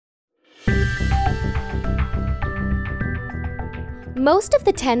Most of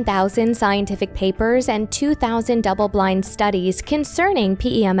the 10,000 scientific papers and 2,000 double-blind studies concerning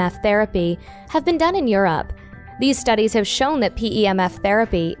PEMF therapy have been done in Europe. These studies have shown that PEMF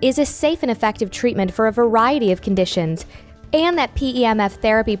therapy is a safe and effective treatment for a variety of conditions, and that PEMF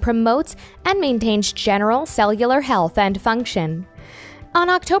therapy promotes and maintains general cellular health and function. On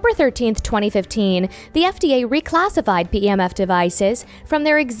October 13, 2015, the FDA reclassified PEMF devices from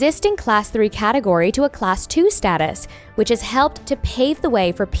their existing Class 3 category to a Class 2 status, which has helped to pave the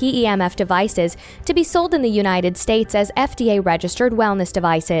way for PEMF devices to be sold in the United States as FDA-registered wellness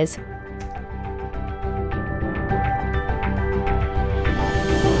devices.